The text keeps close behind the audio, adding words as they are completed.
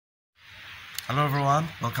Hello everyone,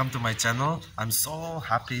 welcome to my channel. I'm so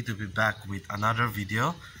happy to be back with another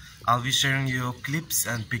video. I'll be sharing you clips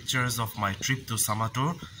and pictures of my trip to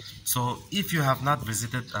Shamator. So if you have not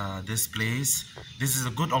visited this place, this is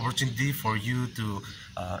a good opportunity for you to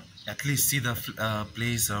at least see the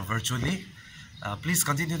place virtually. Please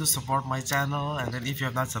continue to support my channel, and then if you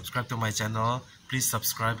have not subscribed to my channel, please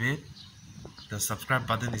subscribe it. The subscribe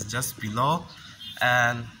button is just below.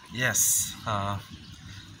 And yes,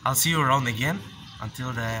 I'll see you around again.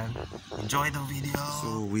 Until then, enjoy the video.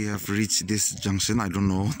 So we have reached this junction. I don't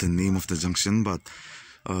know the name of the junction, but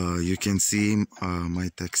you can see my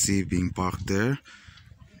taxi being parked there.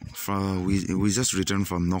 We just returned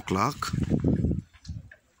from Noklak,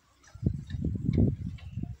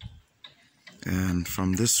 and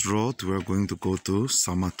from this road we are going to go to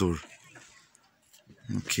Shamator.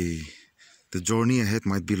 Okay, the journey ahead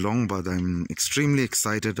might be long, but I'm extremely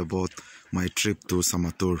excited about my trip to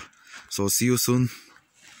Shamator. So see you soon.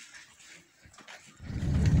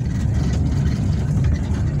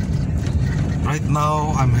 Right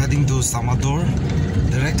now I'm heading to Shamator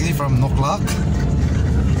directly from Noklak.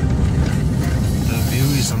 The view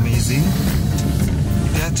is amazing.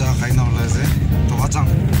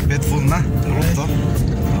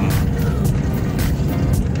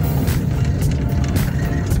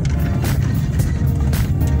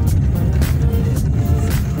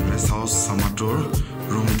 Rest house Shamator,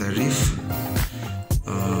 room tariff.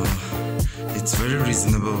 It's very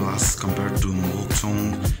reasonable as compared to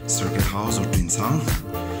Mokchong Circuit House or Twinsang.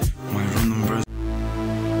 My room number is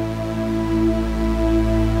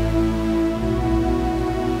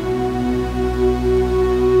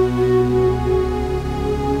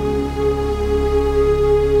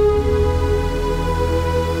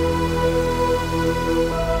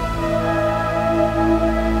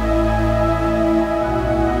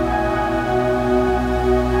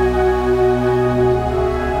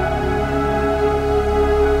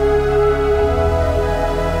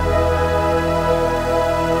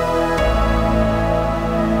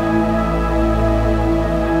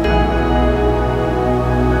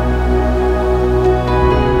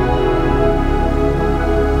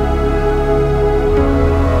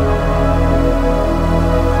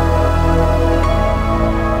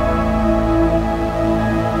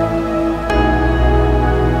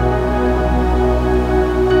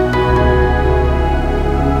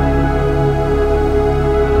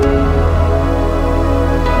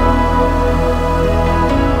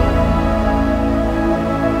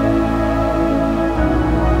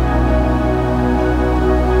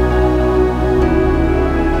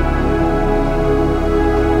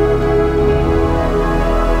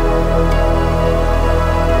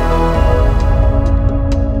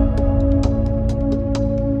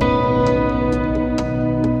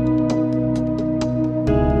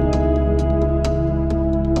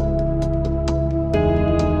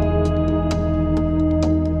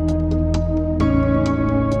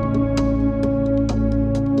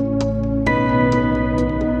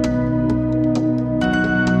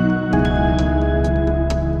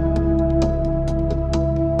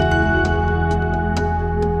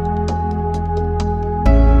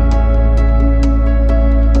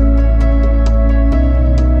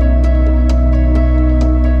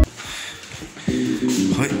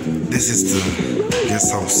this is the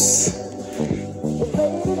guest house.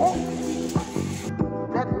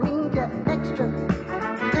 That means you're extra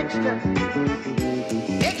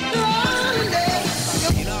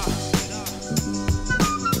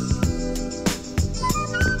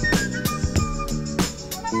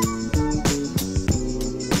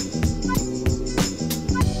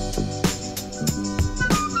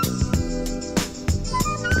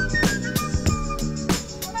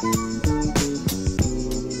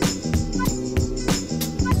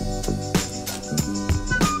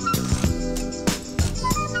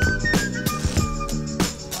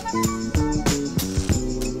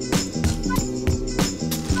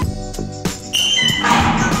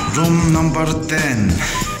Room number 10.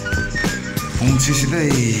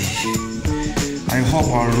 I hope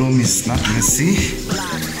our room is not messy.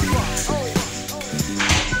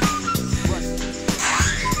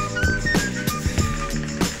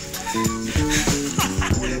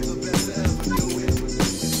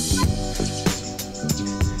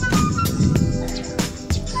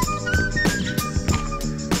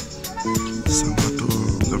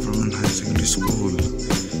 Shamator Government High Secondary School,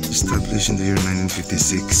 established in the year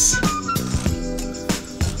 1956.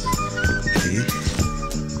 Okay,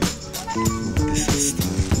 so this is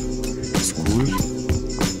the school.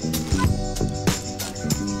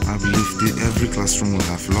 I believe every classroom will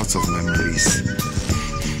have lots of memories.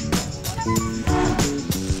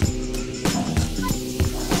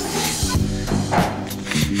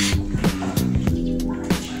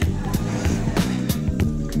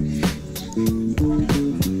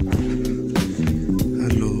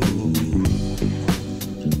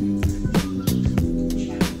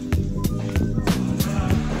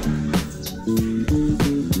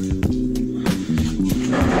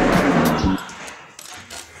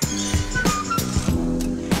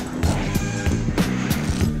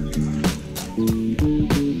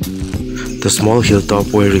 The small hilltop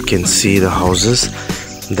where you can see the houses,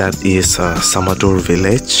 that is Shamator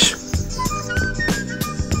village.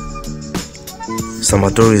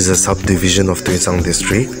 Shamator is a subdivision of Tuisang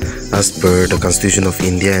district. As per the Constitution of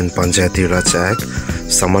India and Panchayati Raj Act,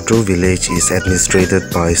 Shamator village is administered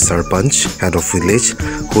by Sarpanch, head of village,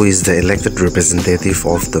 who is the elected representative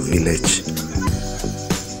of the village.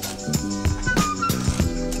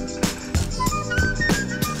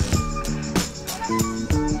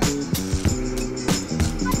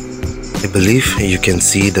 I believe you can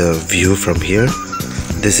see the view from here.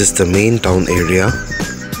 This is the main town area.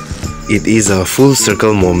 It is a full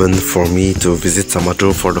circle moment for me to visit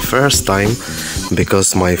Shamator for the first time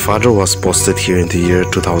because my father was posted here in the year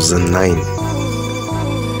 2009.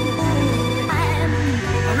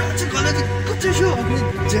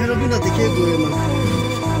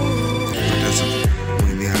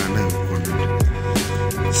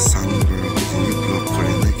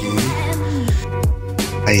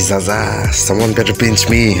 Ay Zaza, someone better pinch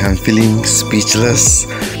me, I'm feeling speechless.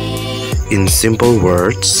 In simple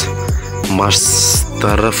words,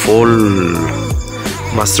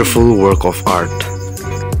 masterful work of art.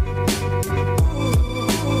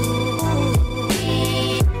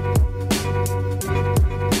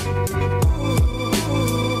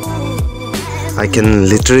 I can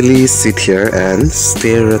literally sit here and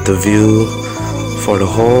stare at the view for the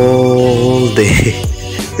whole day.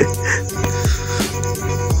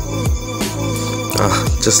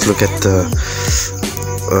 Just look at the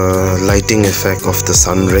lighting effect of the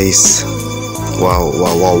sun rays. Wow.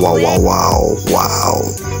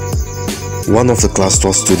 One of the class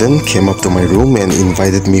 12 students came up to my room and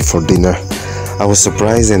invited me for dinner. I was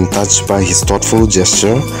surprised and touched by his thoughtful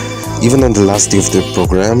gesture. Even on the last day of the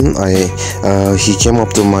program, he came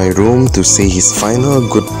up to my room to say his final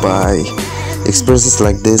goodbye. Experiences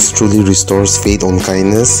like this truly restores faith on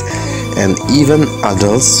kindness, and even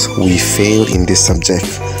adults, we fail in this subject.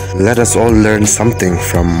 Let us all learn something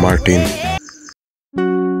from Martin.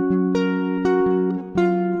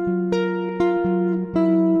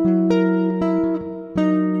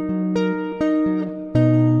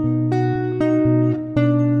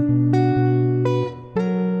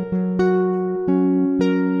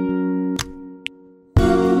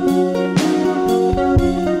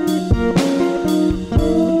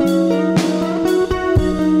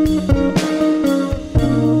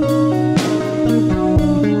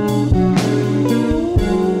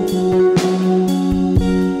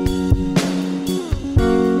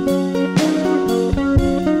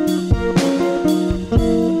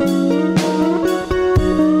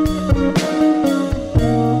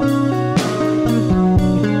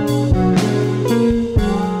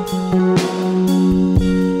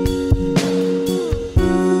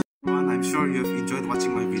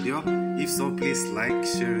 If so, please like,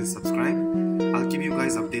 share and subscribe. I'll keep you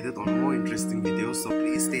guys updated on more interesting videos, so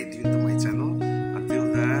please stay tuned to my channel.